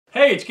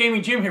Hey, it's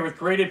Gaming Jim here with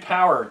Graded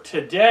Power.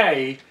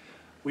 Today,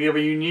 we have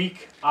a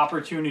unique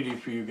opportunity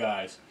for you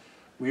guys.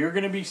 We are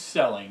going to be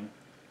selling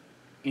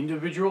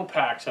individual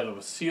packs out of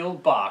a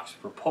sealed box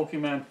for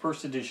Pokemon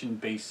First Edition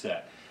base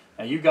set.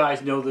 Now, you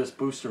guys know this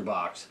booster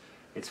box.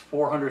 It's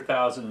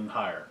 400,000 and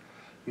higher.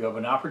 You have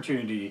an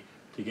opportunity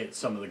to get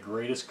some of the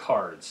greatest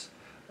cards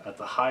at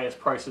the highest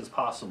prices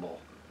possible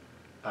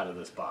out of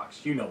this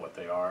box. You know what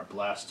they are.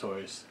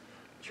 Blastoise,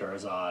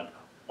 Charizard,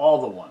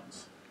 all the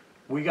ones.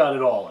 We got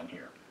it all in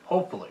here.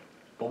 Hopefully.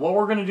 But what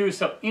we're going to do is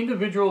sell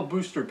individual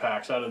booster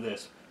packs out of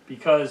this,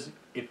 because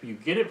if you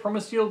get it from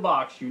a sealed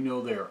box, you know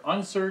they are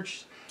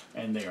unsearched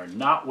and they are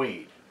not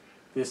weighed.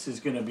 This is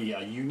going to be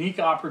a unique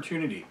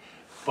opportunity.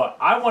 But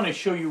I want to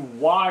show you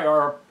why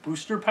our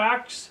booster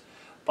packs,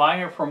 buying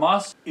it from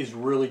us, is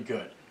really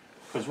good.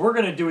 Because we're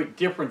going to do it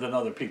different than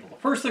other people. The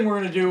first thing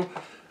we're going to do,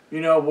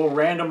 we'll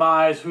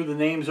randomize who the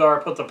names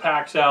are, put the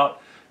packs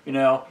out, and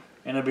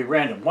it'll be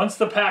random. Once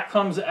the pack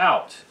comes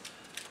out,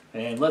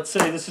 and let's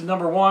say this is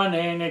number 1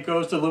 and it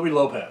goes to Louis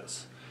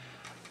Lopez.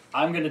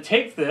 I'm going to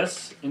take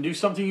this and do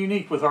something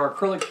unique with our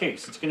acrylic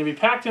case. It's going to be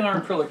packed in our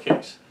acrylic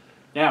case.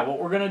 Now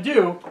what we're going to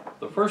do,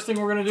 the first thing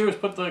we're going to do is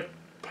put the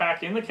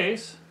pack in the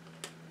case.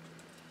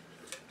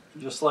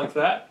 Just like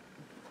that.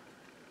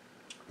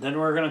 Then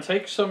we're going to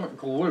take some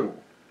glue.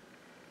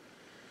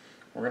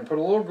 We're going to put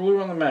a little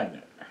glue on the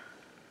magnet.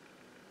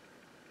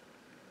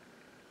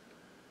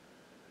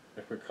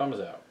 If it comes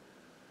out.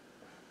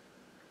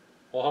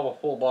 We'll have a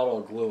full bottle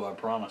of glue, I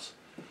promise.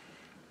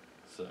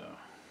 So,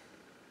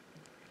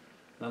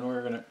 then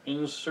we're going to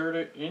insert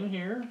it in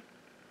here,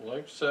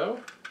 like so.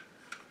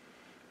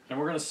 And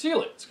we're going to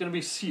seal it. It's going to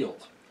be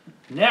sealed.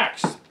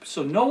 Next,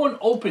 so no one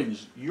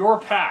opens your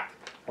pack,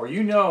 or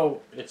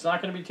it's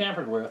not going to be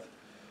tampered with,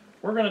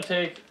 we're going to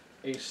take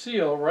a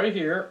seal right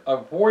here, a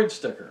void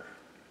sticker,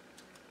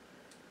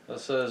 that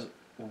says,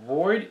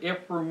 void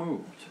if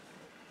removed.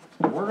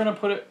 We're going to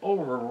put it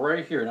over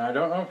right here. Now, I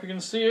don't know if you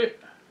can see it.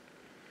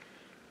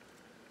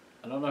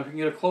 I don't know if you can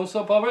get a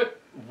close-up of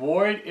it.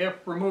 Void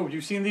if removed.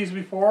 You've seen these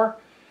before.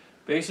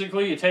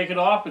 Basically, you take it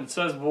off and it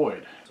says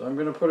void. So I'm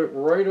going to put it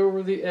right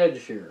over the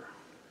edge here.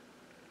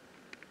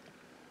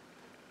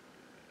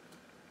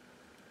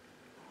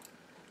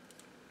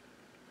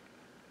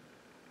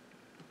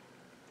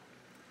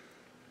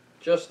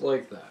 Just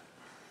like that.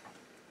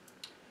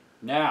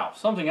 Now,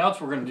 something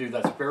else we're going to do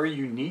that's very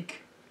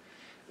unique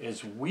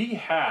is we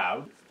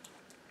have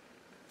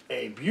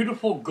a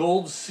beautiful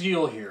gold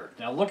seal here.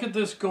 Now look at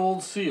this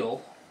gold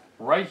seal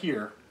right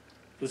here.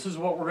 This is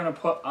what we're going to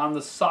put on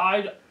the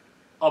side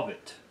of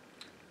it.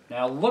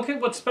 Now look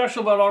at what's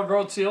special about our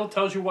gold seal. It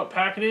tells you what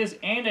pack it is,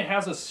 and it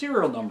has a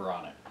serial number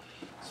on it.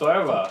 So I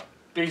have a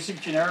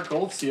basic generic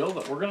gold seal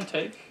that we're going to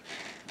take,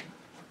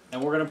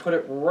 and we're going to put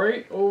it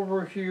right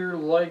over here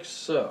like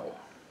so.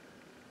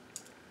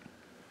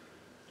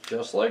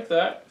 Just like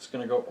that. It's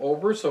going to go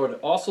over, so it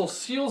also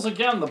seals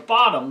again the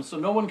bottom so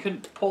no one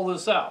can pull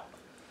this out.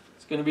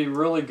 It's going to be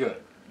really good,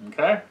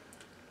 okay?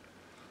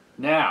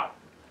 Now,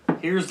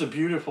 here's the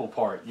beautiful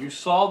part. You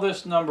saw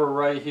this number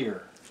right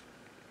here.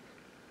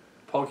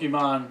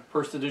 Pokemon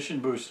First Edition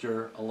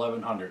Booster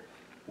 1100.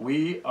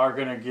 We are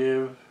going to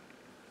give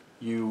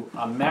you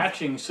a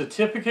matching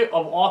certificate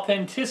of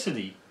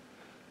authenticity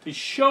to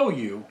show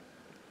you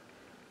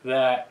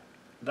that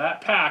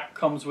that pack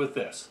comes with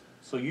this.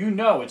 So you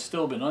know it's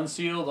still been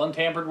unsealed,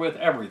 untampered with,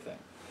 everything.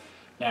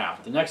 Now,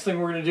 the next thing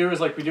we're going to do is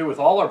like we do with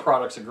all our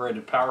products at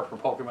Graded Power for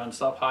Pokemon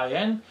stuff, high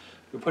end.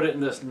 We put it in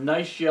this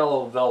nice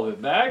yellow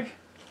velvet bag,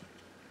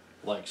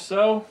 like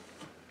so.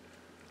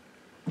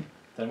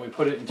 Then we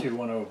put it into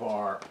one of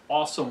our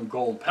awesome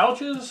gold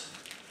pouches.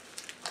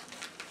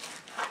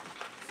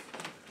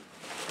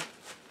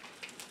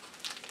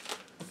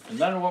 And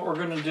then what we're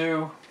going to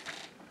do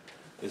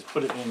is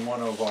put it in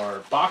one of our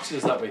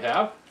boxes that we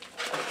have.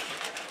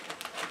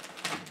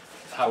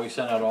 How we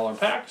send out all our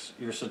packs.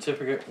 Your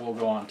certificate will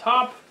go on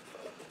top.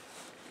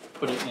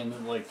 Put it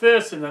in like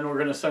this, and then we're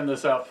going to send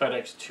this out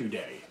FedEx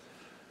today.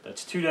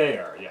 That's 2-day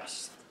error,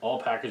 yes. All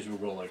packages will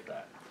go like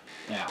that.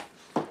 Now,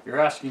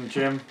 you're asking,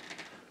 Jim,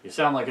 you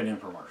sound like an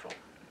infomercial.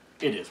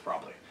 It is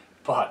probably.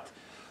 But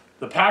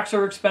the packs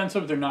are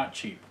expensive, they're not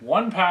cheap.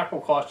 One pack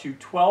will cost you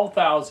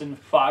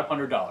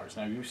 $12,500.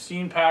 Now, you've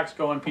seen packs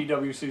go on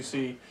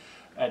PWCC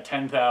at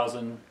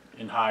 $10,000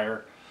 and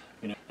higher.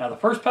 Now the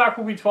first pack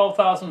will be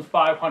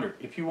 $12,500.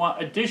 If you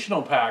want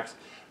additional packs,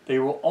 they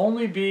will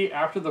only be,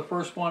 after the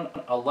first one,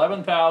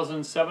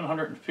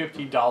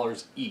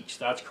 $11,750 each.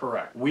 That's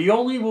correct. We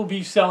only will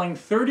be selling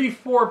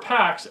 34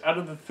 packs out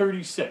of the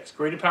 36.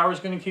 Graded Power is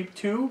going to keep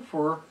 2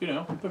 for,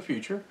 the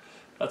future.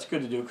 That's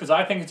good to do, because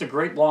I think it's a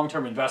great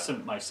long-term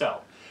investment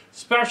myself.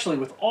 Especially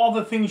with all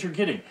the things you're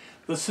getting.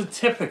 The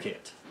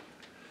certificate,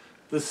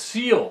 the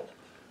seal,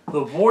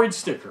 the void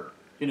sticker.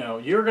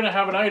 You're going to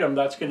have an item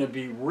that's going to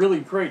be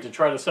really great to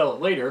try to sell it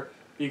later,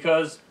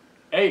 because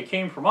A, it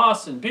came from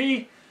us, and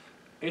B,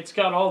 it's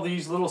got all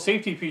these little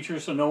safety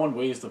features so no one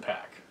weighs the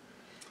pack.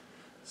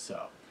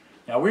 So,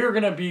 now we are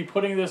going to be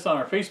putting this on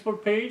our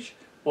Facebook page.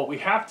 What we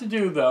have to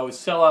do though is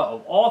sell out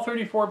of all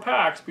 34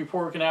 packs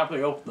before we can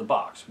actually open the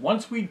box.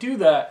 Once we do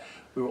that,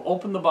 we will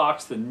open the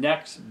box the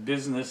next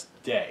business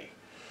day.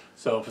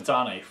 So if it's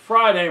on a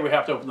Friday, we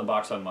have to open the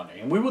box on Monday.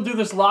 And we will do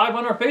this live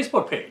on our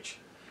Facebook page.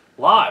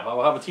 Live. I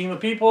will have a team of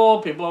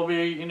people. People will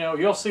be,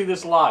 you'll see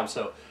this live.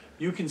 So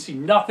you can see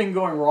nothing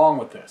going wrong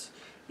with this.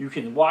 You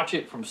can watch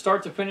it from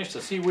start to finish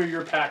to see where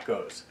your pack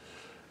goes.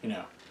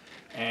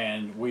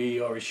 And we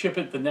always ship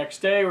it the next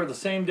day or the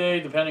same day,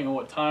 depending on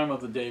what time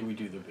of the day we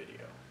do the video.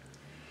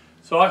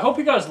 So I hope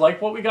you guys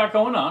like what we got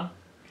going on.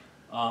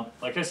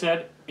 Like I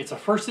said, it's a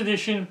first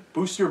edition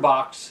booster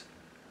box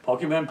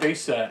Pokemon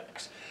base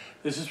set.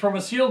 This is from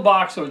a sealed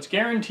box, so it's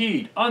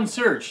guaranteed,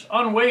 unsearched,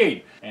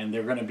 unweighed, and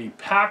they're going to be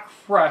pack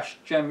fresh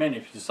gem mint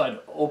if you decide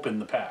to open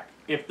the pack.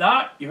 If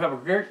not, you have a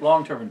great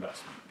long-term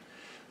investment.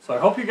 So I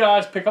hope you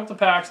guys pick up the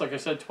packs. Like I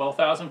said,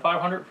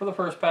 $12,500 for the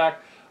first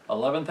pack,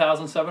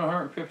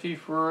 $11,750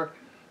 for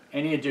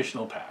any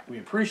additional pack. We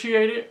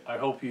appreciate it. I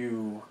hope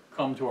you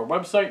come to our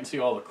website and see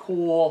all the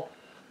cool,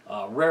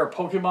 rare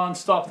Pokemon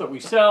stuff that we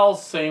sell.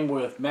 Same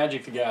with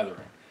Magic the Gathering.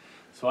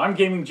 So I'm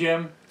Gaming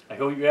Jim. I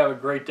hope you have a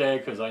great day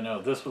because I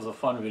know this was a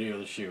fun video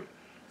to shoot.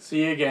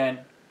 See you again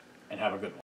and have a good one.